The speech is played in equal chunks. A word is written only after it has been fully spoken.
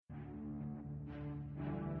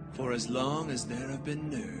For as long as there have been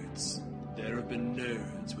nerds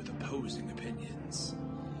with opposing opinions.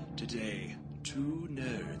 Today, two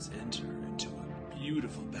nerds enter into a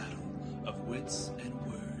beautiful battle of wits and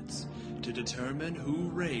words to determine who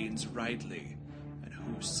reigns rightly and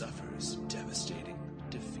who suffers devastating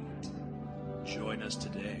defeat. Join us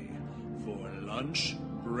today for Lunch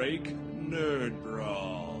Break Nerd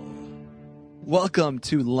Brawl. Welcome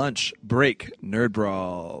to Lunch Break Nerd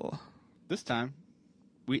Brawl. This time,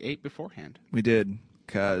 we ate beforehand. We did,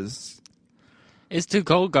 because it's too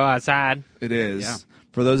cold to go outside. it is. Yeah.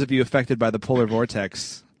 For those of you affected by the polar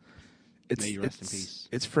vortex, May you rest in peace.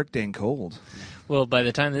 It's frick dang cold. Well, by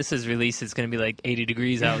the time this is released, it's going to be like 80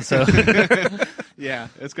 degrees out. So Yeah,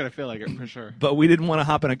 it's going to feel like it for sure. But we didn't want to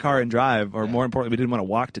hop in a car and drive, or more importantly, we didn't want to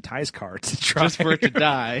walk to Ty's car to drive. Just for it to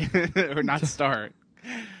die or not start.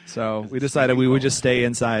 So we decided we would just stay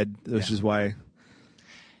inside, which is why.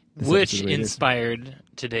 this which episode is. inspired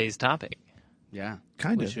today's topic, Yeah.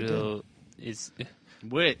 Kind which of. is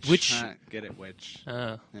Which? Get it, which.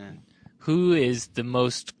 Yeah. who is the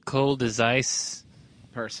most cold as ice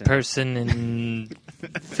person in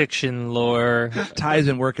fiction lore? Ty's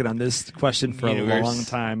been working on this question for Universe. a long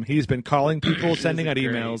time. He's been calling people, sending out great.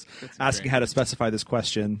 emails, That's asking great. how to specify this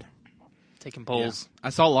question. Taking polls. I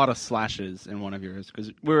saw a lot of slashes in one of yours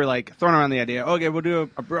because we were like throwing around the idea. Okay, we'll do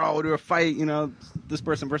a brawl, we'll do a fight. You know, this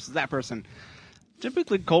person versus that person.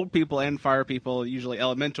 Typically, cold people and fire people, usually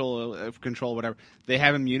elemental control, whatever. They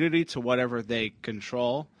have immunity to whatever they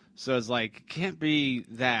control. So it's like can't be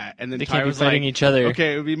that. And then They Ty can't be was fighting like, each other.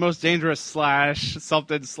 Okay, it would be most dangerous slash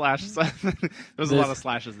something slash. There was a This- lot of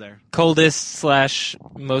slashes there. Coldest slash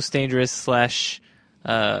most dangerous slash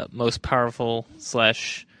most powerful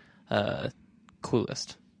slash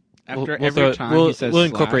coolest. After We'll every throw- time we'll, he says we'll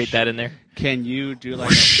incorporate slash, that in there. Can you do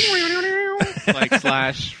like a like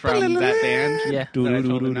slash from that band? Yeah, That I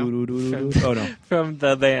totally know. Oh, no. from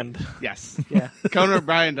the band. Yes. Yeah. Conan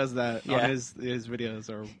O'Brien does that Yeah. on his videos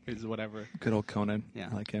or his whatever. Good old Conan. Yeah.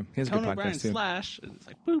 I like him. He has a Conan good O'Brien podcast, too. slash. And it's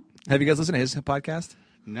like boop. Have you guys listened to his podcast?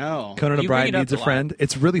 No. Conan You O'Brien bring it up Needs a a lot. Friend.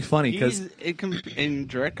 It's really funny because, He's in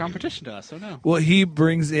direct competition to us. So no. well, he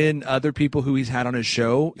brings in other people who he's had on his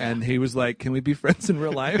show, and he was like, can we be friends in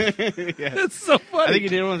real life? Yeah. It's so funny. I think he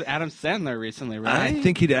did one with Adam Sandler recently, right? I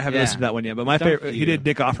think he did. I haven't Yeah. listened to that one yet, but my Don't favorite, he you. did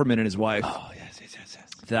Nick Offerman and his wife. Oh yes.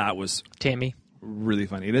 That was Tammy. really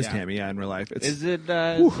funny. It is Yeah. Tammy, in real life. It's Is it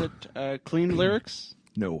clean lyrics?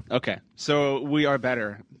 no. Okay, so we are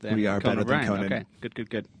better than We are Conan better than O'Brien. Conan. Okay,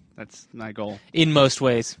 good. That's my goal. In most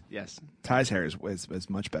ways. Yes. Ty's hair is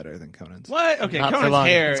much better than Conan's. What? Okay, Not for Conan's long.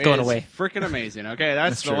 hair It's going is away. freaking amazing. Okay,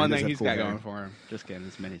 that's That's the true. one He does thing have he's cool got hair. going for him. Just kidding.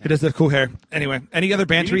 It's many He things. does have cool hair. Anyway, any other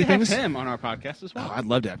We bantery need to have things? him on our podcast as well. Oh, I'd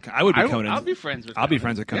love to have. I would be Conan. I'll be friends with. I'll be Conan.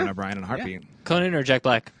 friends with Conan Yeah. O'Brien in a heartbeat. Conan or Jack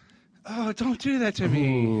Black? Oh, don't do that to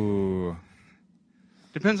me. Ooh.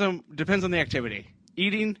 Depends on the activity.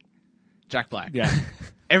 Eating, Jack Black. Yeah.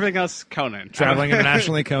 Everything else, Conan. Traveling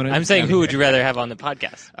internationally, Conan. I'm saying who would you rather have on the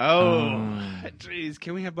podcast? Oh, jeez.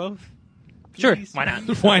 Can we have both? Sure, Please? why not?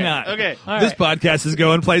 Why not? Okay. All This right. podcast is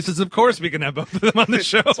going places. Of course, we can have both of them on the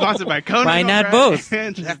show. Sponsored by Conan. Why not O'Brien both?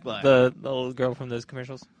 And Jack Black. The little girl from those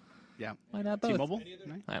commercials. Yeah. Why not both? T-Mobile.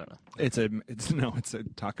 I don't know. It's a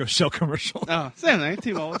taco shell commercial. Oh, same thing.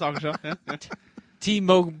 T-Mobile talk show. Yeah.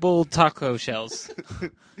 T-Mobile taco shells.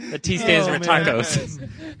 The T stands Oh, for man.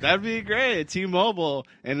 tacos. That'd be great. T-Mobile,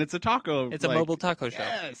 and it's a taco. It's a like- mobile taco shell.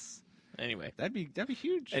 Yes, Anyway, that'd be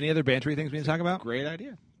huge. Any other bantery things we can talk about? Great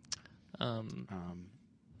idea. I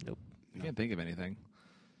can't think of anything.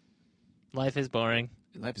 life is boring.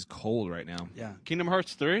 Life is cold right now. Yeah, Kingdom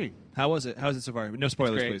Hearts 3. How was it? How is it so far? No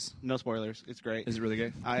spoilers, Great. please. No spoilers. It's great. Is it really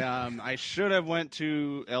good? I should have went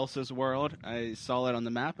to Elsa's World. I saw it on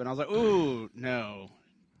the map, and I was like, ooh, no,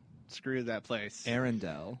 screw that place.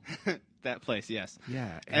 Arendelle. That place, yes.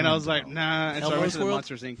 Yeah. And I was like, nah. And so I went Elmo's to the World?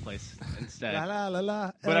 Monsters Inc. place instead. la la la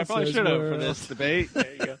la. But I probably Elsa's should have for World. this debate.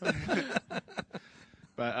 There you go.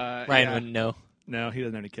 But Ryan yeah. wouldn't know. No, he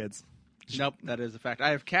doesn't have any kids. Nope, that is a fact.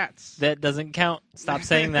 I have cats. That doesn't count. Stop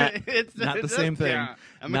saying that. It's Not it the does same thing. count.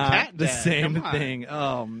 I'm Not a cat the dad. same Come on. thing.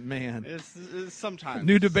 Oh man. It's sometimes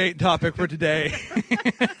New debate topic for today.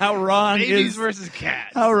 How wrong babies is versus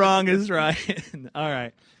cats. how wrong is Ryan? All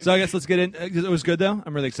right. So I guess let's get in. It was good though.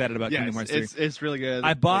 I'm really excited about Yeah, Kingdom Hearts 3. it's really good.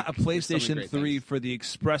 I bought Like, a there's so many PlayStation great 3 things. for the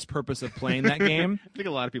express purpose of playing that game, I think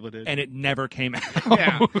a lot of people did. and it never came out.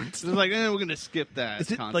 yeah, it's like we're gonna skip that.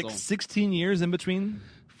 Is it console. like 16 years in between?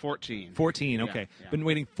 14. 14, Yeah, okay. yeah. Been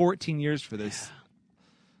waiting 14 years for this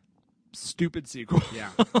stupid sequel. Yeah,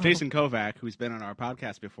 Jason Kovac, who's been on our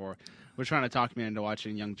podcast before, was trying to talk me into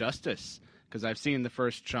watching Young Justice because I've seen the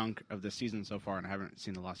first chunk of the season so far, and I haven't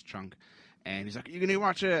seen the last chunk. And he's like, "You gonna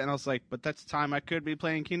watch it?" And I was like, "But that's time I could be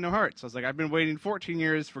playing Kingdom Hearts." I was like, "I've been waiting 14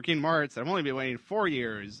 years for Kingdom Hearts. I've only been waiting 4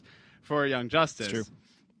 years for Young Justice." It's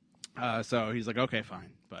true. So he's like, "Okay, fine,"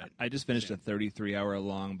 but I just finished a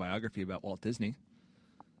 33-hour-long biography about Walt Disney.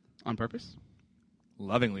 on purpose.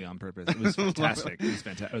 Lovingly on purpose. It was fantastic. It was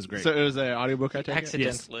fantastic. It was great. So it was an audiobook. I take it?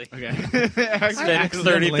 Accidentally. Okay. Spent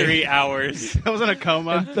 33 hours. I was in a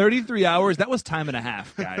coma. In 33 hours, that was time and a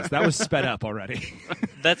half, guys. That was sped up already.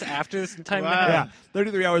 That's after this time. Wow. and a half? Yeah,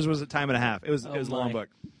 33 hours was a time and a half. It was a long my. book.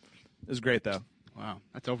 It was great, though. Wow,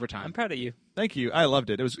 that's overtime. I'm proud of you. Thank you. I loved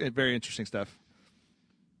it. It was very interesting stuff.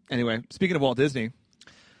 Anyway, speaking of Walt Disney,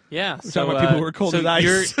 Yeah. we're talking about people who were cold as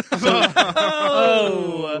ice.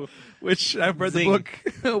 Oh. Which I've read Zing. the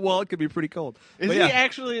book. Walt could be pretty cold. Is But he yeah.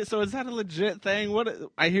 actually? So is that a legit thing? What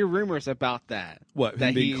I hear rumors about that. What, him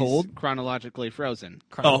That being he's cold? chronologically frozen.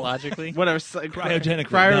 Chronologically. Whatever. Cryogenically.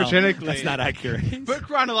 Cryogenically. No, that's not accurate. But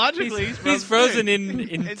chronologically, He's frozen in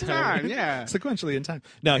in time. Yeah. Sequentially in time.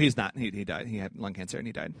 No, he's not. He died. He had lung cancer and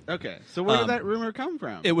he died. Okay. So where did that rumor come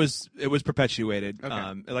from? It was perpetuated.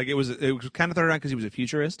 Okay. Like it was kind of thrown around because he was a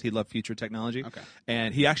futurist. He loved future technology. Okay.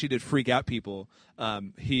 And he actually did freak out people.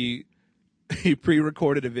 He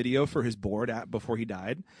pre-recorded a video for his board before he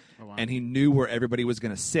died, wow. and he knew where everybody was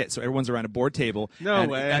going to sit. So everyone's around a board table. No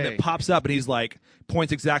and, way. And it pops up, and he's like,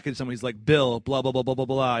 points exactly to someone. He's like, Bill, blah blah blah blah blah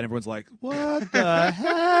blah, and everyone's like, what the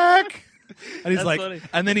heck? And he's That's like, funny.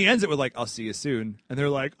 and then he ends it with like, I'll see you soon. And they're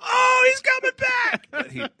like, oh, he's coming back.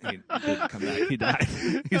 But he didn't come back. He died.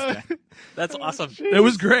 He's dead. That's awesome. It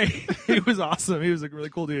was great. He was awesome. He was a really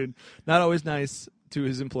cool dude. Not always nice to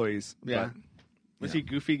his employees. Yeah. Was he a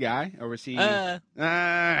goofy guy, or was he? Uh,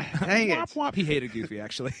 Dang it! Womp womp. He hated Goofy,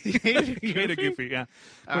 actually. he hated hated Goofy, yeah.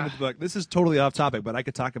 According to the book. This is totally off topic, but I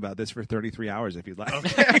could talk about this for 33 hours if you'd like.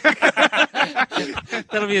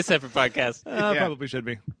 that'll be a separate podcast. Probably should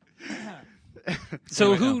be.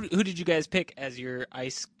 So who did you guys pick as your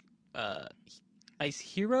ice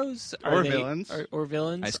heroes Or villains. or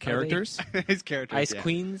villains? Ice Are they characters. His character. ice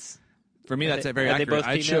queens. For me, that's they- very are they accurate. both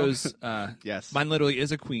I female? chose. Yes. Mine literally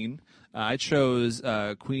is a queen. I chose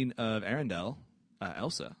Queen of Arendelle,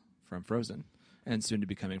 Elsa from Frozen, and soon to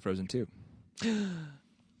be coming Frozen 2.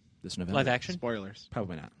 This November. Live action. Spoilers.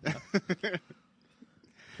 Probably not.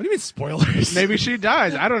 What do you mean spoilers? Maybe she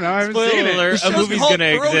dies. I don't know. I haven't seen Spoiler it. alert: a show's movie's called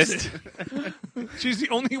gonna Frozen. exist. She's the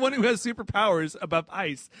only one who has superpowers above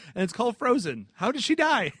ice, and it's called Frozen. How did she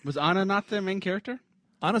die? Was Anna not the main character?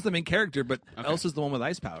 Anna's the main character, but Okay. Elsa's the one with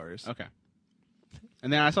ice powers. Okay.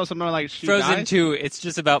 And then I saw something like she Frozen dies. 2. It's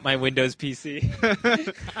just about my Windows PC.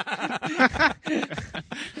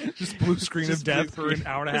 Just blue screen of death for an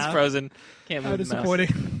hour and a It's half. Frozen. Can't How move the mouse.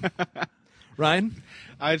 disappointing. Ryan,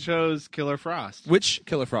 I chose Killer Frost. which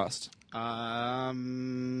Killer Frost?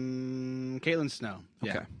 Caitlin Snow.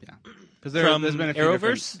 Yeah. Okay. Yeah. Because From there's been a few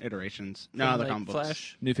Arrowverse? different iterations. No, From, the like, comic books.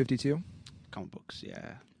 Flash. New 52? Comic books.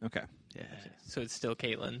 Yeah. Okay. Yeah. So it's still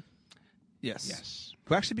Caitlin. Yes. Yes.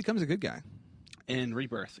 Who actually becomes a good guy. In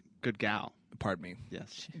Rebirth, good gal. Pardon me.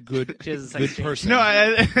 Yes. Good, She has a good second person. No,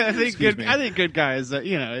 I think Excuse good. me. I think good guy is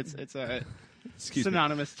it's a Excuse me.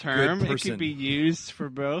 synonymous term. It person. could be used for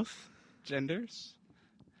both genders.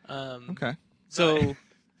 Okay. So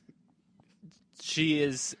she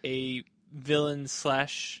is a villain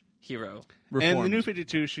 / hero. And the Reformed. New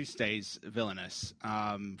 52, she stays villainous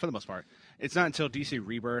for the most part. It's not until DC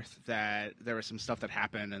Rebirth that there was some stuff that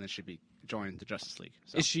happened, and then she joined the Justice League.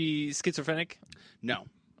 So, Is she schizophrenic? no,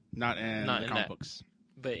 not in Not the in comic that. books.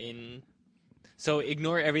 But in so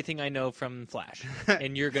ignore everything I know from Flash,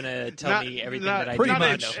 and you're gonna tell me everything that I pretty do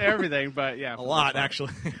much. not know. everything, but yeah, a lot,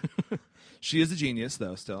 actually. She is a genius,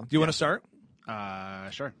 though, still. Do you want to start?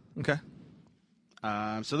 Sure. Okay.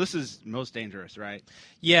 So this is most dangerous, right?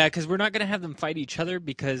 Yeah, because we're not gonna have them fight each other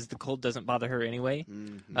because the cold doesn't bother her anyway.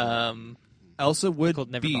 Elsa would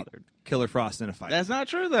Cold never beat bothered. Killer Frost in a fight. That's not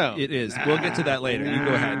true, though. It is. We'll get to that later. You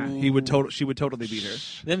go ahead. She would totally beat her.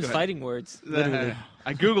 Them's fighting words, literally.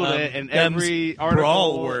 I googled it, and them's every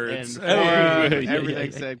brawl article words. and Hey. forum, Yeah,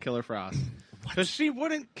 everything yeah. said Killer Frost. Because she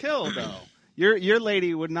wouldn't kill, though. Your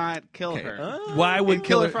lady would not kill Okay. her. Why would When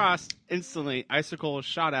Killer Frost instantly icicle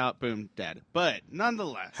shot out, boom, dead. But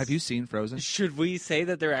nonetheless, Have you seen Frozen? Should we say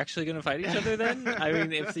that they're actually gonna fight each other then? I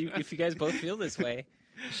mean, if you guys both feel this way.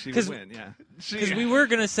 She 'Cause- would win. Yeah. Because we were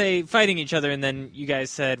gonna say fighting each other, and then you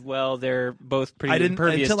guys said, "Well, they're both pretty I didn't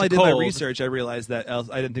impervious until to I did cold." my research. I realized that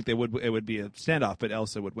I didn't think it would be a standoff, but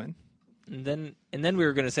Elsa would win. And then we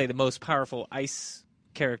were gonna say the most powerful ice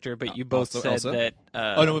character, but you both Also said Elsa?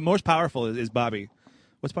 that. Oh no, most powerful is Bobby.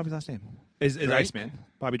 What's Bobby's last name? Is Drake? Iceman?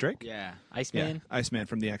 Bobby Drake? Yeah. Iceman. Yeah, Iceman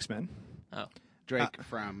from the X-Men. Oh, Drake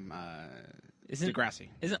from isn't Degrassi.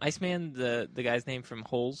 Isn't Iceman the guy's name from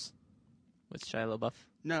Holes with Shia LaBeouf?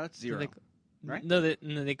 No, it's Zero. Right? No,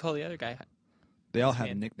 they call the other guy. They all have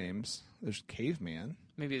Iceman. nicknames. There's Caveman.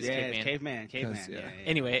 Maybe it's Yeah, Caveman. it's Caveman. Yeah.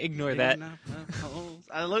 Anyway, ignore that.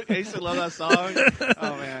 I used to love that song.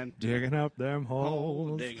 Oh man, Digging up them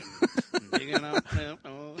holes. digging up them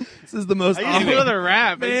holes. This is the most I used to know the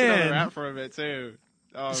rap. I used to know Man. the rap for a bit too.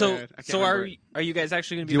 Oh, So, man. I can't so remember it. are you guys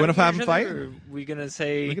actually going to be? Do you wanna fighting have each them other, fight? Or are we going to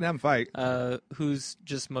say We can have them fight. who's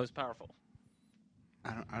just most powerful?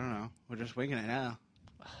 I don't know. We're just winging it now.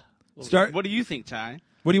 Start. What do you think, Ty?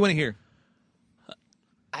 What do you want to hear?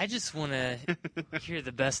 I just want to hear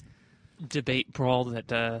the best debate brawl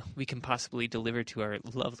that we can possibly deliver to our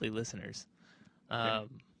lovely listeners.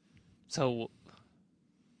 So,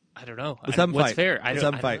 I don't know. Let's have them What's fight. fair? Let's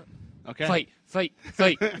have them fight. Okay. Fight.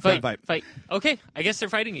 Okay, I guess they're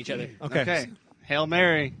fighting each other. Okay. Hail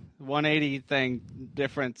Mary, 180 thing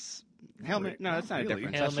difference. Hail Mary? No, that's not Really? a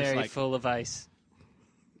difference. Hail That's Mary, just like, full of ice.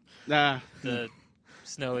 The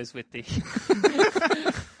snow is with thee.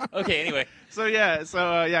 Okay, anyway. So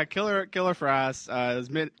Killer Frost has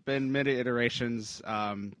been many iterations.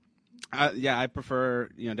 I prefer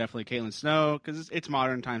definitely Caitlin Snow because it's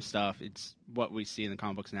modern time stuff. It's what we see in the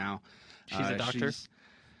comic books now. She's a doctor.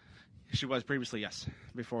 She was previously, yes,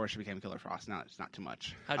 before she became Killer Frost. Now it's not too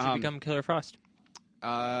much. How'd you become Killer Frost?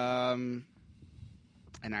 An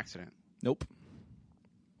accident. Nope.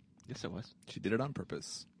 Yes, it was. She did it on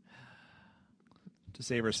purpose to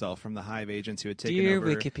save herself from the hive agents who had taken Dear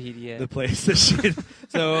over Wikipedia. the place that she.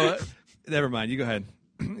 So, never mind. You go ahead.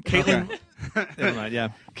 Caitlin. Never mind. Yeah.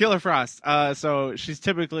 Killer Frost. So she's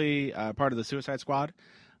typically part of the Suicide Squad.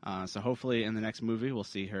 So hopefully in the next movie we'll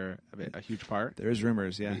see her a huge part. There's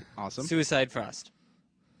rumors. Yeah. Awesome. Suicide Frost.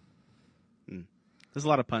 There's a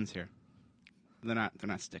lot of puns here. They're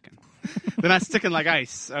not sticking. They're not sticking like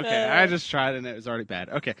ice. Okay, I just tried and it was already bad.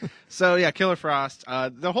 Okay, so yeah, Killer Frost.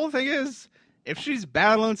 The whole thing is, if she's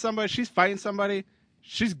battling somebody, she's fighting somebody,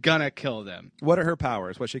 she's gonna kill them. What are her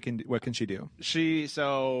powers? What can she do?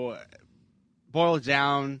 Boiled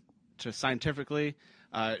down to scientifically,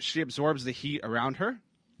 she absorbs the heat around her.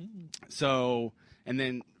 So, and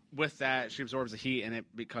then with that, she absorbs the heat and it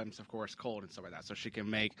becomes, of course, cold and stuff like that. So she can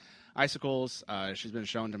make icicles. She's been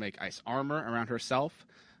shown to make ice armor around herself.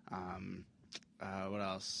 What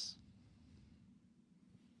else?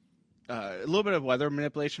 A little bit of weather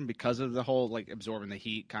manipulation because of the whole absorbing the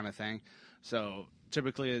heat kind of thing. So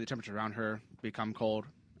typically the temperature around her become cold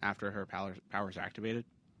after her powers are activated.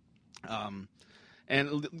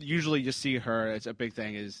 And usually you see her, it's a big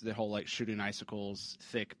thing, is the whole shooting icicles,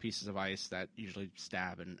 thick pieces of ice that usually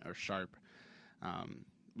stab and are sharp.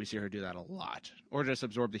 We see her do that a lot. Or just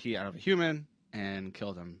absorb the heat out of a human and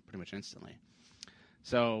kill them pretty much instantly.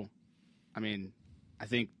 So, I mean, I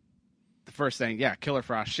think the first thing, Killer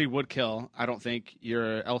Frost, she would kill. I don't think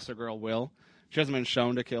your Elsa girl will. She hasn't been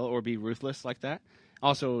shown to kill or be ruthless like that.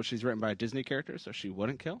 Also, she's written by a Disney character, so she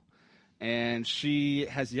wouldn't kill. And she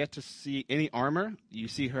has yet to see any armor. You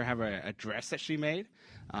see her have a dress that she made,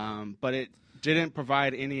 but it didn't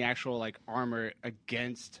provide any actual armor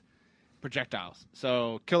against projectiles.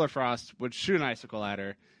 So Killer Frost would shoot an icicle at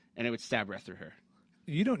her, and it would stab right through her.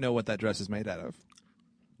 You don't know what that dress is made out of.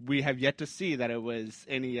 We have yet to see that it was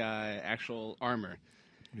any actual armor.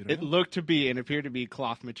 It looked to be and appeared to be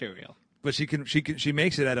cloth material. But she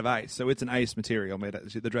makes it out of ice, so it's an ice material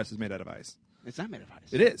the dress is made out of ice. It's not made of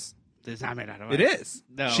ice. It is. It's not made out of ice. It is.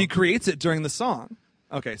 No. She creates it during the song.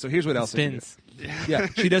 Okay, so here's what else Spins. Yeah,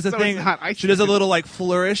 she does a So thing. it's not ice. She does a little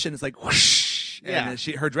flourish, and it's like whoosh. Yeah. And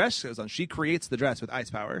then her dress goes on. She creates the dress with ice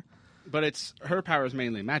power. But her power is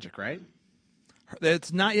mainly magic, right?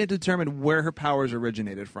 It's not yet determined where her powers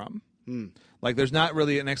originated from. There's not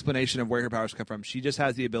really an explanation of where her powers come from. She just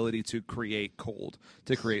has the ability to create cold,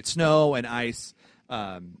 to create snow and ice,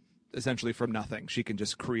 essentially from nothing. She can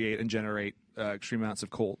just create and generate extreme amounts of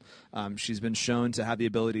cold. She's been shown to have the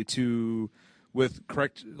ability to, with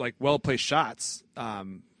correct, well-placed shots,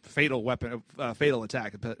 fatal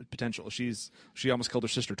attack potential. She almost killed her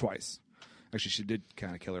sister twice. Actually, she did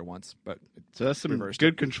kind of kill her once, but So that's some reversed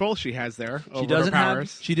good control she has there over she doesn't her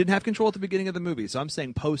powers. have. She didn't have control at the beginning of the movie, so I'm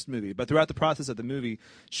saying post movie. But throughout the process of the movie,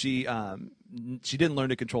 she didn't learn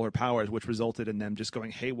to control her powers, which resulted in them just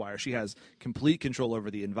going haywire. She has complete control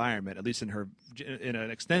over the environment, at least in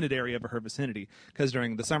an extended area of her vicinity. Because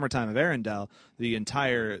during the summertime of Arendelle, the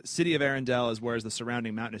entire city of Arendelle, as well as the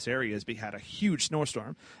surrounding mountainous areas, had a huge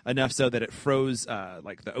snowstorm, enough so that it froze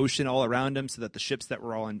the ocean all around them, so that the ships that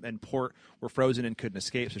were all in port were frozen and couldn't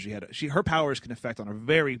escape. So her powers can affect on a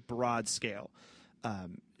very broad scale.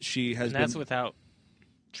 She has And that's been, without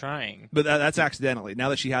trying. But that's accidentally. Now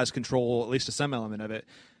that she has control, at least to some element of it,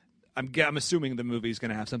 I'm assuming the movie's going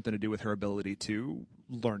to have something to do with her ability to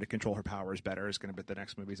learn to control her powers better. Is going to be what the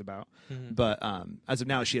next movie's about. Mm-hmm. But as of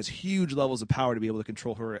now, she has huge levels of power to be able to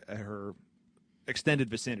control her extended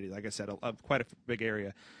vicinity. Like I said, quite a big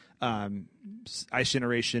area. Ice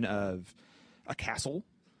generation of a castle.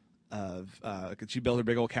 She built her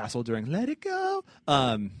big old castle during Let It Go.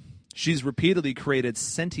 She's repeatedly created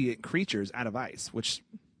sentient creatures out of ice, which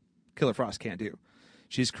Killer Frost can't do.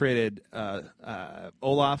 She's created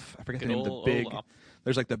Olaf. I forget the name of the big. Olaf.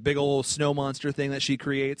 There's like the big old snow monster thing that she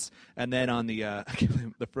creates, and then on the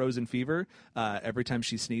the Frozen Fever, every time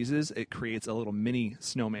she sneezes, it creates a little mini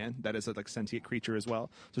snowman that is a like sentient creature as well.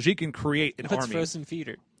 So she can create an What's army. Frozen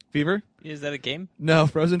Fever? Fever? Is that a game? No,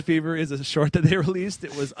 Frozen Fever is a short that they released.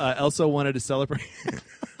 It was Elsa wanted to celebrate.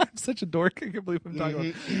 I'm such a dork. I can't believe I'm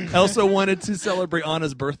talking about. Elsa wanted to celebrate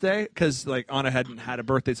Anna's birthday because like Anna hadn't had a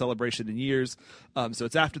birthday celebration in years. So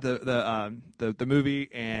it's after the movie,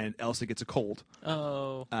 and Elsa gets a cold.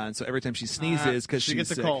 Oh. And so every time she sneezes, because she she's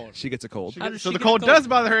gets a sick, cold. she gets a cold. How does So she the get cold a does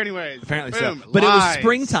bother her anyways. Apparently Boom. so. But it was Lies.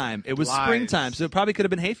 springtime. It was Lies. springtime, so it probably could have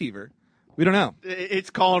been hay fever. We don't know. It's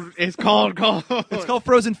called. It's called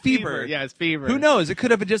Frozen Fever. Yeah, it's fever. Who knows? It could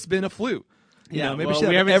have just been a flu. You know, maybe well, she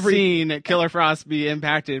we had haven't seen Killer Frost be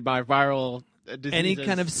impacted by viral diseases. any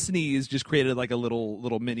kind of sneeze just created like a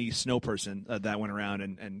little mini snow person that went around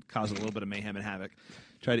and caused a little bit of mayhem and havoc.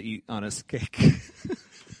 Try to eat Anna's cake.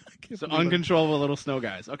 so uncontrollable little snow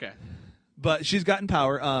guys. Okay. But she's gotten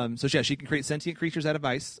power. So yeah, she can create sentient creatures out of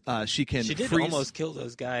ice. She can. She did freeze. almost kill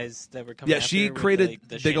those guys that were coming Yeah, after she her with, created like,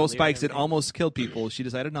 the big old chandelier spikes. and It everything. almost killed people. She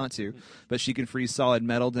decided not to, but she can freeze solid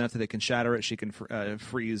metal enough that they can shatter it. She can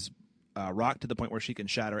freeze rock to the point where she can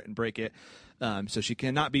shatter it and break it. So she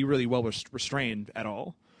cannot be really well restrained at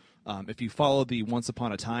all. If you follow the Once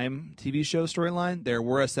Upon a Time TV show storyline, there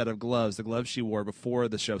were a set of gloves. The gloves she wore before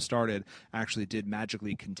the show started actually did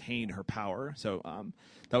magically contain her power. So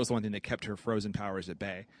that was the one thing that kept her frozen powers at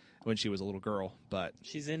bay when she was a little girl. But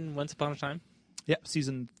She's in Once Upon a Time? yeah,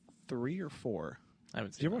 season 3 or 4. I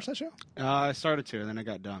haven't Did seen you ever watch that show? I started to, and then I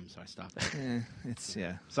got dumb, so I stopped. It's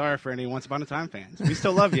yeah. Sorry for any Once Upon a Time fans. We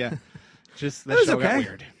still love you. Just that It was show got okay.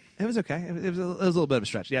 weird. It was okay. It was a little bit of a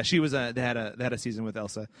stretch. Yeah, she was. They had a season with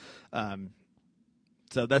Elsa,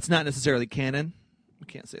 so that's not necessarily canon. We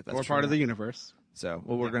can't say if that's Or true part or of the not. universe. So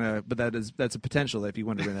well, we're gonna. But that's a potential if you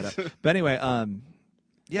want to bring that up. But anyway,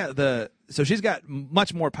 yeah. So she's got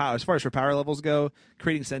much more power as far as her power levels go.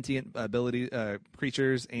 Creating sentient ability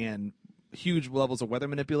creatures and huge levels of weather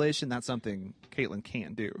manipulation. That's something Caitlin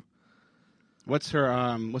can do. What's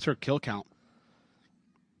her kill count?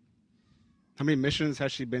 How many missions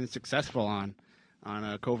has she been successful on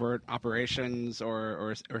covert operations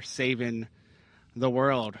or saving the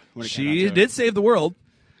world? When it came She down to did it? save the world.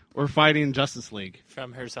 Or fighting Justice League.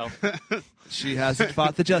 From herself. She hasn't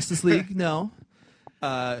fought the Justice League. No. Who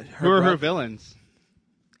are her villains?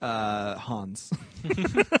 Hans.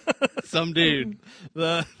 Some dude.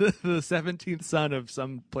 the 17th son of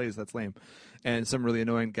some place that's lame, and some really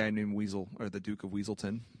annoying guy named Weasel, or the Duke of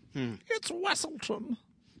Weaselton. It's Wesselton.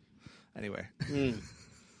 Anyway,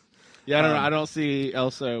 Yeah, I don't know. I don't see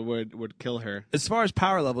Elsa would kill her. as far as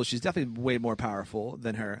power levels, she's definitely way more powerful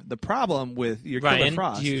than her. The problem with your Killer Ryan,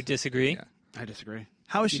 Frost, do you disagree? Yeah. I disagree.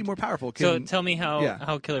 how is she more powerful? So Can- tell me yeah.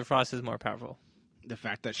 how Killer Frost is more powerful. The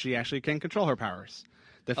fact that she actually can control her powers.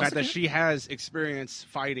 The fact Elsa that can? she has experience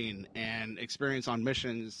fighting and experience on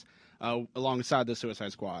missions alongside the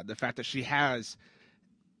Suicide Squad. The fact that she has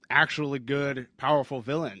actually good, powerful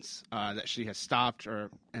villains that she has stopped, or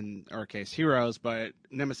in our case, heroes, but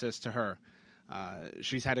nemesis to her.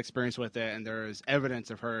 She's had experience with it, and there's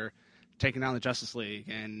evidence of her taking down the Justice League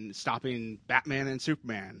and stopping Batman and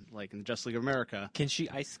Superman, like in the Justice League of America. Can she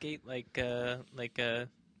ice skate like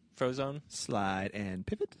Frozone? slide and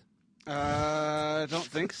pivot? I don't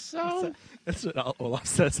think so. That's what Olaf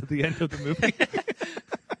says at the end of the movie.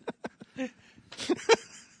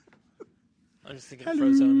 I'm just thinking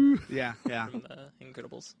Frozone Yeah. from the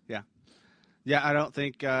Incredibles. Yeah, I don't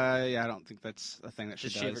think. I don't think that's a thing that she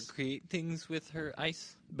Does does. she ever create things with her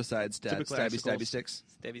ice? Besides Typically stabby icicles. sticks.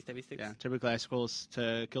 Stabby sticks? Yeah, typically icicles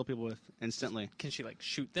to kill people with instantly. Can she like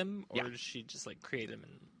shoot them, or Yeah. does she just like create them?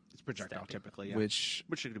 And It's projectile Stab typically, yeah. Which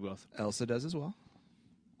she could do both, Elsa does as well.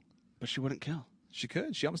 but she wouldn't kill. She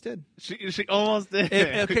could. She almost did. She almost did.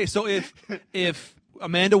 Okay, so if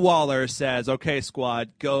Amanda Waller says, "Okay, squad,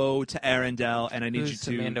 go to Arendelle, and I need who's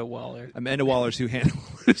you to." Amanda Waller? Amanda Waller's who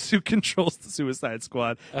controls the Suicide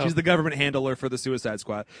Squad. Oh. She's the government handler for the Suicide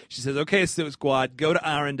Squad. She says, "Okay, Squad, go to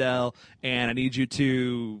Arendelle, and I need you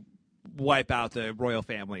to wipe out the royal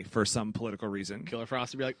family for some political reason. Killer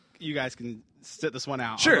Frost would be like, "You guys can sit this one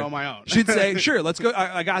out. Sure. I'll go on my own." She'd say, "Sure, let's go.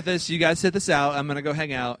 I got this. You guys sit this out. I'm gonna go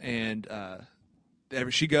hang out." And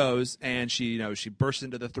she goes, and she bursts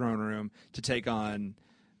into the throne room to take on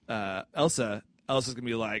Elsa. Elsa's gonna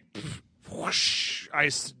be like, whoosh,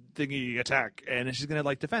 ice thingy attack, and she's gonna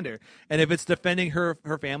like defend her. And if it's defending her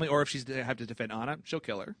family, or if she's to have to defend Anna, she'll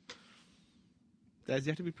kill her. That's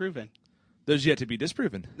yet to be proven. Those yet to be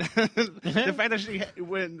disproven. The fact that she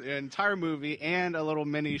went an entire movie and a little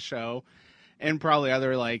mini show, and probably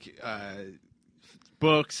other like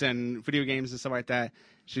books and video games and stuff like that,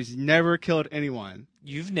 she's never killed anyone.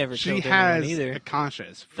 You've never She killed anyone has either. a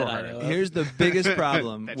conscience for That I know her. of. Here's the biggest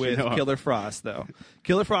problem That you with know of. Killer Frost, though.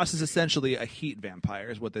 Killer Frost is essentially a heat vampire,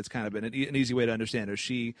 is what that's kind of been an easy way to understand her.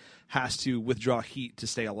 She has to withdraw heat to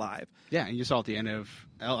stay alive. Yeah, and you saw at the end of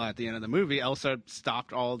the movie, Elsa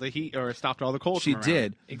stopped all the heat or stopped all the cold. She from around.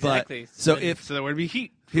 did. Exactly. But, so Then- if So there would be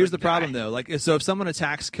heat. here's for the it to problem, die. though. Like, so if someone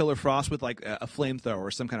attacks Killer Frost with like a flamethrower or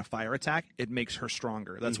some kind of fire attack, it makes her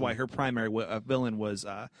stronger. That's why her primary villain was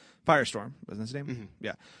Firestorm. Wasn't his name?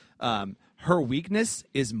 Yeah. Her weakness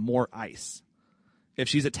is more ice. If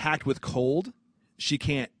she's attacked with cold, she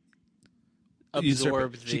can't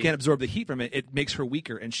Absorb She the- can't absorb the heat from it. It makes her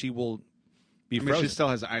weaker, and she will be I mean, frozen. she still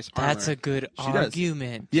has ice armor. That's a good She does.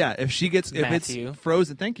 argument. Yeah, if Matthew. it's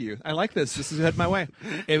frozen, thank you. I like this. This is heading my way.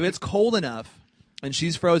 If it's cold enough and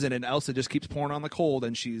she's frozen, and Elsa just keeps pouring on the cold,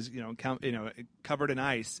 and she's covered in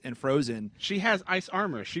ice and frozen. She has ice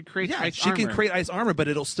armor. She creates Yeah, ice she armor. can create ice armor, but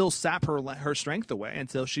it'll still sap her strength away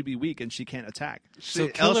until she be weak and she can't attack. So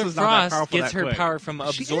She- Killer Elsa's not that Frost powerful gets that her quick. power from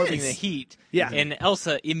She absorbing is. the heat. Yeah. And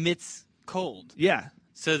Elsa emits cold. Yeah,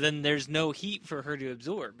 So then there's no heat for her to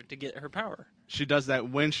absorb to get her power. She does that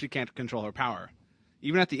when she can't control her power.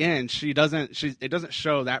 Even at the end, it doesn't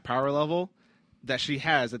show that power level that she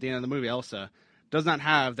has at the end of the movie. Elsa does not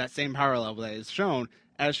have that same power level that is shown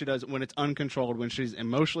as she does when it's uncontrolled, when she's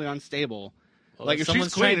emotionally unstable. Well, like if if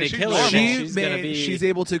someone's she's clean trying to and she's kill her, normal, then she's gonna be- she's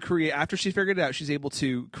able to create after she figured it out. She's able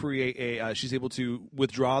to create she's able to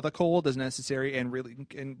withdraw the cold as necessary and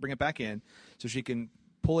bring it back in, so she can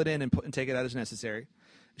pull it in and take it out as necessary.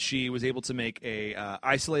 She was able to make a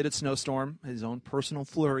isolated snowstorm, his own personal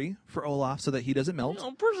flurry for Olaf, so that he doesn't melt.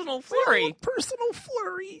 Oh, personal flurry. Personal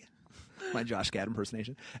flurry. My Josh Gad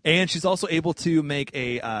impersonation. And she's also able to make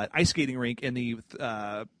a ice skating rink in the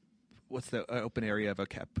what's the open area of a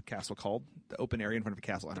castle called? The open area in front of a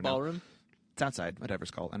castle. I don't know. Ballroom? It's outside, whatever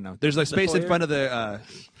it's called. I don't know. There's a space in foyer? front of the.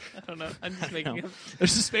 I don't know. I'm just making it up.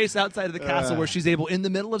 There's a space outside of the castle where she's able, in the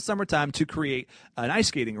middle of summertime, to create an ice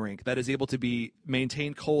skating rink that is able to be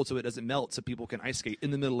maintained cold so it doesn't melt, so people can ice skate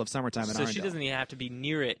in the middle of summertime in So Arendelle. she doesn't even have to be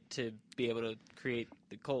near it to be able to create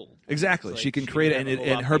the cold. Exactly. It's like she can she create can it, have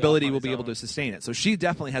and Olaf her be ability off on will its be able own. to sustain it. So she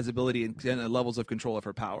definitely has ability and levels of control of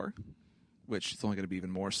her power, which is only going to be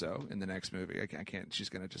even more so in the next movie. I can't. She's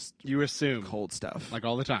going to just you assume, cold stuff. like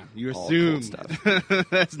all the time, you All assume cold stuff.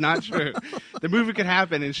 that's not true. The movie could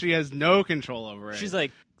happen, and she has no control over it. She's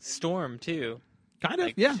like Storm, too. kind of,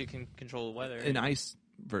 Like, yeah. She can control the weather. An ice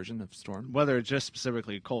version of Storm. whether it's just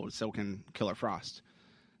specifically cold, so can Killer Frost.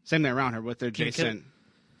 Same thing around her with their Can you adjacent,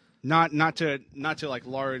 not to like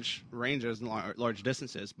large ranges and large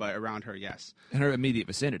distances, but around her, yes, In her immediate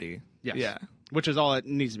vicinity. yes, Yeah. which is all that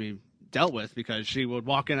needs to be dealt with, because she would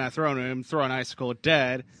walk in that throne room, throw an icicle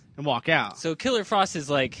dead, and walk out. So Killer Frost is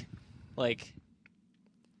like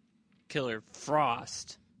Killer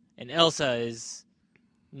Frost, and Elsa is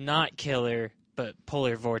not killer, but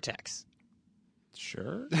polar vortex.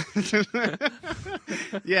 Sure.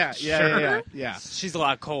 Yeah. She's a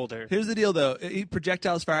lot colder. Here's the deal, though.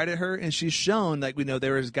 Projectiles fired at her, and she's shown, like we know,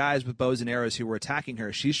 there was guys with bows and arrows who were attacking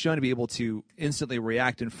her. She's shown to be able to instantly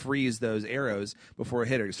react and freeze those arrows before it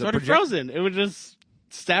hit her. So Sort of frozen. It would just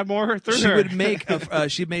stab more through she her. would make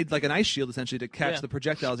she made like an ice shield essentially to catch Yeah. the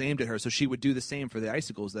projectiles aimed at her. So she would do the same for the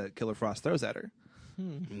icicles that Killer Frost throws at her.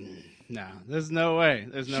 No, there's no way.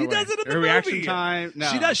 There's no She way. does it in the her reaction movie. time. No,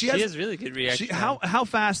 She does. She She has has really good reaction. how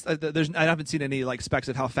fast? I haven't seen any like specs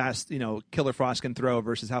of how fast Killer Frost can throw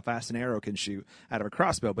versus how fast an arrow can shoot out of a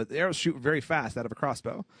crossbow. But the arrows shoot very fast out of a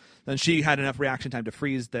crossbow. Then she had enough reaction time to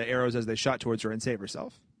freeze the arrows as they shot towards her and save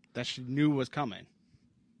herself. that she knew was coming.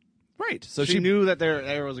 Right. So she knew that their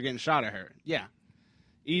arrows were getting shot at her. Yeah,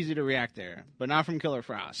 easy to react there, but not from Killer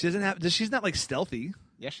Frost. she doesn't have. She's not like stealthy.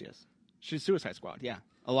 Yes, she is. She's Suicide Squad. Yeah,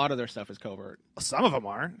 a lot of their stuff is covert. Some of them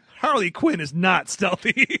are. Harley Quinn is not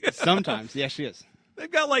stealthy. Sometimes, yes, she is. They've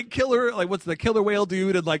got like what's the killer whale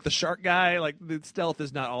dude and like the shark guy. Like the stealth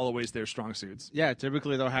is not always their strong suits. Yeah,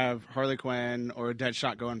 typically they'll have Harley Quinn or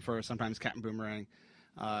Deadshot going for sometimes Captain Boomerang.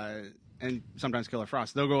 and sometimes Killer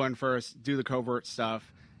Frost. They'll go in first, do the covert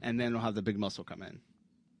stuff, and then we'll have the big muscle come in.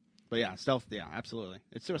 But yeah, stealth, yeah, absolutely.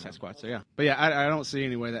 It's Suicide Squad, so yeah. But yeah, I don't see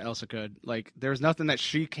any way that Elsa could. Like, there's nothing that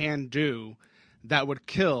she can do that would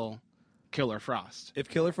kill Killer Frost. If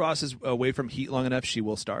Killer Frost is away from heat long enough, she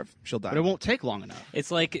will starve. She'll die. But it won't take long enough.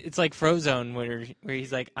 It's like Frozone where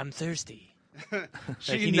he's like, I'm thirsty.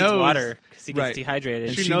 She Like he needs knows water because he gets Right. dehydrated.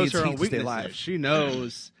 And She she knows needs her heat own to stay weaknesses. alive. She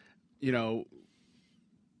knows,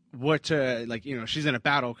 what to, she's in a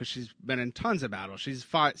battle because she's been in tons of battles. She's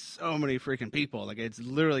fought so many freaking people. Like, it's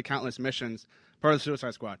literally countless missions, part of the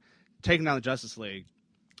Suicide Squad, taking down the Justice League.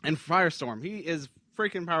 And Firestorm, he is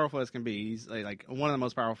freaking powerful as can be. He's like one of the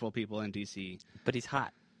most powerful people in DC. But he's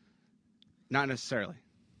hot. Not necessarily.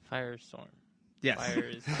 Firestorm. Yes. Fire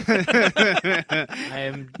is. I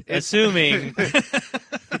am assuming,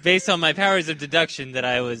 based on my powers of deduction, that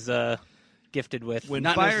I was gifted with. When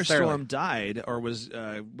Not necessarily. Firestorm died, or was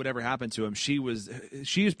whatever happened to him, she was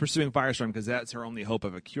pursuing Firestorm because that's her only hope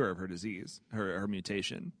of a cure of her disease, her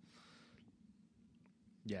mutation.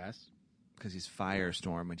 Yes. Because he's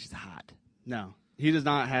Firestorm when she's hot. No. He does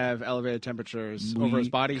not have elevated temperatures Muy over his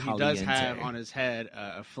body. He does caliente. have on his head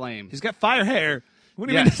a flame. He's got fire hair. What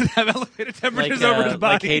do you Yeah. mean doesn't have elevated temperatures over his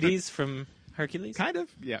body? like Hades from Hercules? Kind of.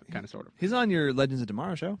 Yeah, kind of, sort of. He's on your Legends of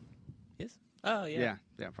Tomorrow show. Yes. Oh, yeah.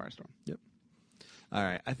 Yeah, Firestorm. All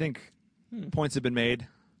right. I think points have been made.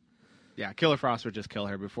 Yeah, Killer Frost would just kill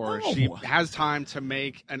her before she has time to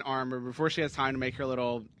make an armor, before she has time to make her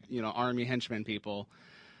little, army henchmen people.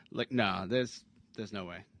 Like, no, there's no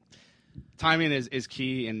way. Timing is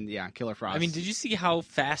key, and yeah, Killer Frost. I mean, did you see how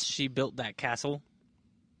fast she built that castle?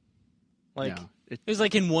 Like, No. it was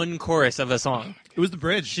like in one chorus of a song. It was the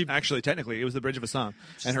bridge. Actually, technically, it was the bridge of a song,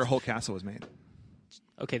 and her whole castle was made.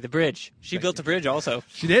 Okay, the bridge. She built a bridge also.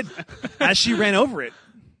 She did. As she ran over it.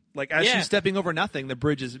 Like, as Yeah. she's stepping over nothing, the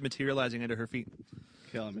bridge is materializing under her feet.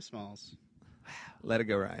 Killing Miss Smalls. Let it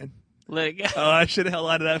go, Ryan. Let it go. Oh, I should have held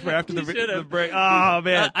on to that for after You the should've. break. Oh,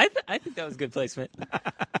 man. I think that was good placement.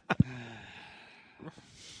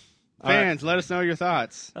 Fans, let us know your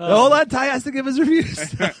thoughts. Hold on, Ty has to give his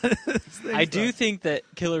reviews. I do think that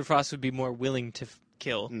Killer Frost would be more willing to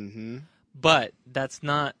kill, Mm-hmm. but that's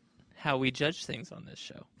not how we judge things on this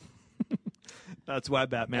show. That's why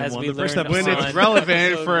Batman As won we the first learned episode. When on it's relevant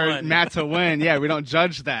episode for 1. Matt to win, yeah, we don't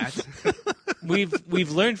judge that.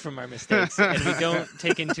 We've learned from our mistakes, and we don't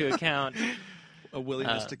take into account A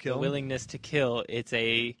willingness to kill. the willingness to kill. It's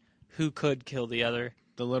a who could kill the other.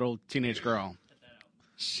 The little teenage girl.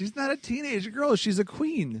 She's not a teenage girl. She's a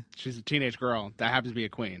queen. She's a teenage girl that happens to be a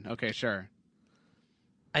queen. Okay, sure.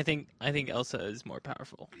 I think Elsa is more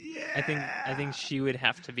powerful. Yeah. I think she would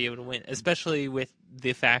have to be able to win, especially with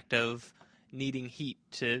the fact of needing heat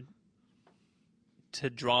to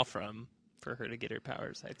draw from for her to get her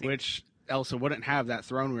powers. I think Which Elsa wouldn't have that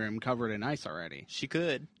throne room covered in ice already. she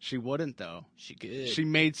could. She wouldn't, though. She could. She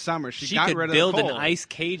made summer. She got could rid of build the an cold. ice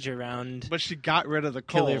cage around But she got rid of the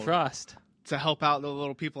Killer cold Frost. to help out the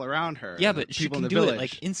little people around her. Yeah, the but she people can in the do village. it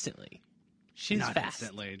like instantly. She's Not fast.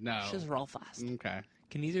 instantly, no. She's real fast. Okay.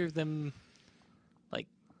 Can either of them like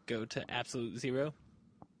go to absolute zero?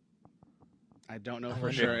 I don't know I for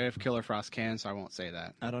wonder. sure if Killer Frost can, so I won't say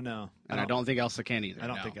that. I don't know. And I don't think Elsa can either. I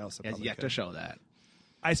don't no. think Elsa has probably yet to could. show that.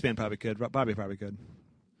 Iceman probably could. Bobby probably could.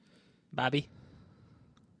 Bobby?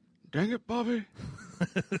 Dang it, Bobby.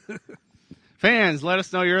 Fans, let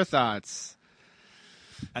us know your thoughts.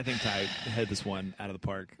 I think Ty had this one out of the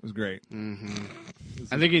park. It was great.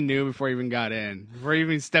 I think he knew before he even got in. Before he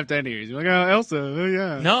even stepped in here. He's like, oh, Elsa, oh,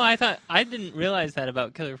 yeah. No, I didn't realize that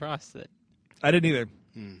about Killer Frost. That I didn't either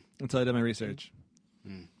until I did my research.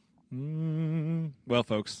 Well,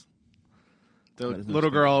 folks, The That is no little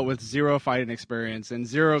excuse. girl with zero fighting experience and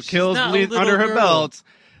zero She's kills not a little under her girl. belt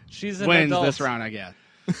she's an wins adult. this round, I guess.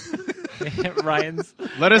 Ryan's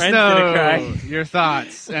Let us Ryan's gonna know cry. your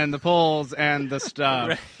thoughts and the polls and the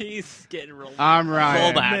stuff. He's getting rolled. I'm Ryan.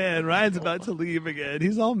 Roll back. man, Ryan's about to leave again.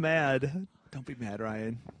 He's all mad. Don't be mad,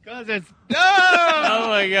 Ryan. Because it's... No! Oh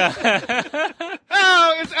my god!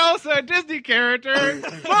 Oh, it's Elsa, a Disney character.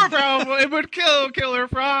 More powerful, it would kill Killer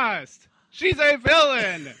Frost. She's a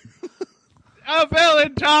villain. A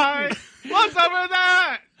villain, Ty. What's up with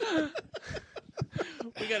that?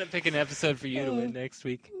 We gotta pick an episode for you to win next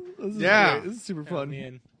week. This is Yeah. great. This is super Oh fun.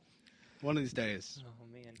 man. One of these days. Oh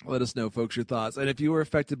man. Let us know, folks, your thoughts. And if you were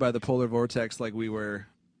affected by the polar vortex like we were,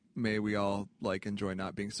 may we all enjoy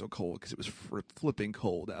not being so cold because it was flipping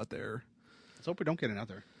cold out there. Let's hope we don't get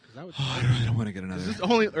another. 'Cause that was, I really don't want to get another. this is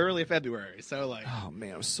only early February, so like... Oh man,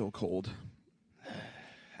 it was so cold. I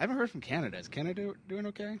haven't heard from Canada. Is Canada doing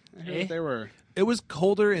okay? I heard Eh? they were... It was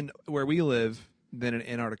colder in where we live than in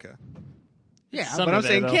Antarctica. Yeah, Some but I'm of it,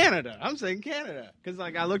 saying though. Canada. I'm saying Canada because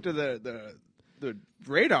like I looked at the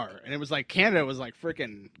radar and it was like Canada was like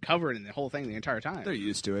freaking covered in the whole thing the entire time. They're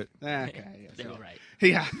used to it. Okay, yeah, They're so- right.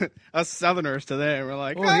 yeah. Us Southerners today, we're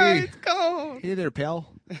like, Oh, hey, hey. it's cold. Hey there, pal.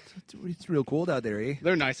 It's real cold out there, eh?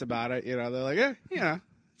 They're nice about it, you know. They're like, yeah,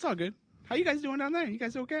 it's all good. How you guys doing down there? You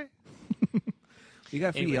guys okay? You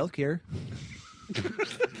got free Anyway. health care.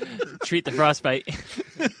 Treat the frostbite.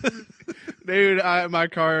 Dude, my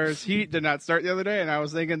car's heat did not start the other day, and I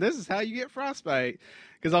was thinking, this is how you get frostbite.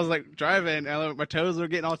 Because I was like driving, and my toes were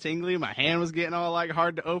getting all tingly, my hand was getting all like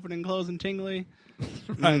hard to open and close and tingly.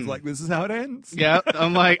 Ryan's like, this is how it ends. Yeah,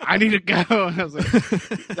 I'm like, I need to go. I was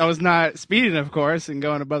like, I was not speeding, of course, and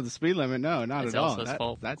going above the speed limit. No, not It's at all. Elsa's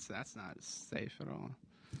fault. That's not safe at all.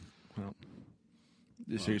 Well,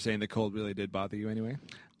 so you're saying the cold really did bother you anyway?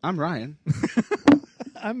 I'm Ryan.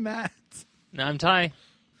 I'm Matt. Now I'm Ty.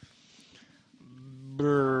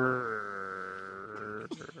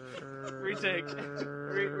 Retake. Is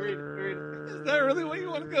that really what you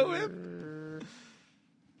want to go with?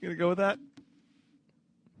 You gonna go with that?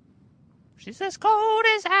 She's as cold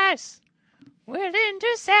as ice, willing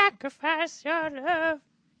to sacrifice your love.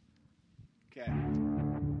 Okay.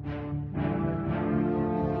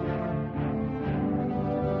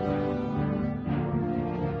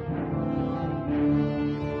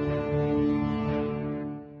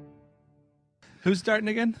 Who's starting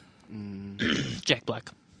again? Jack Black.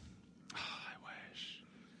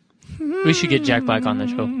 We should get Jack Black on the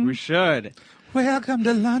show. We should. Welcome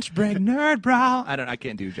to lunch break, nerd bro. I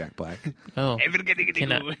can't do Jack Black. Oh,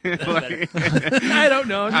 Like- I don't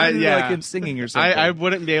know. I yeah. like him singing or something. I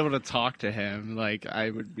wouldn't be able to talk to him. Like I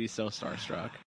would be so starstruck.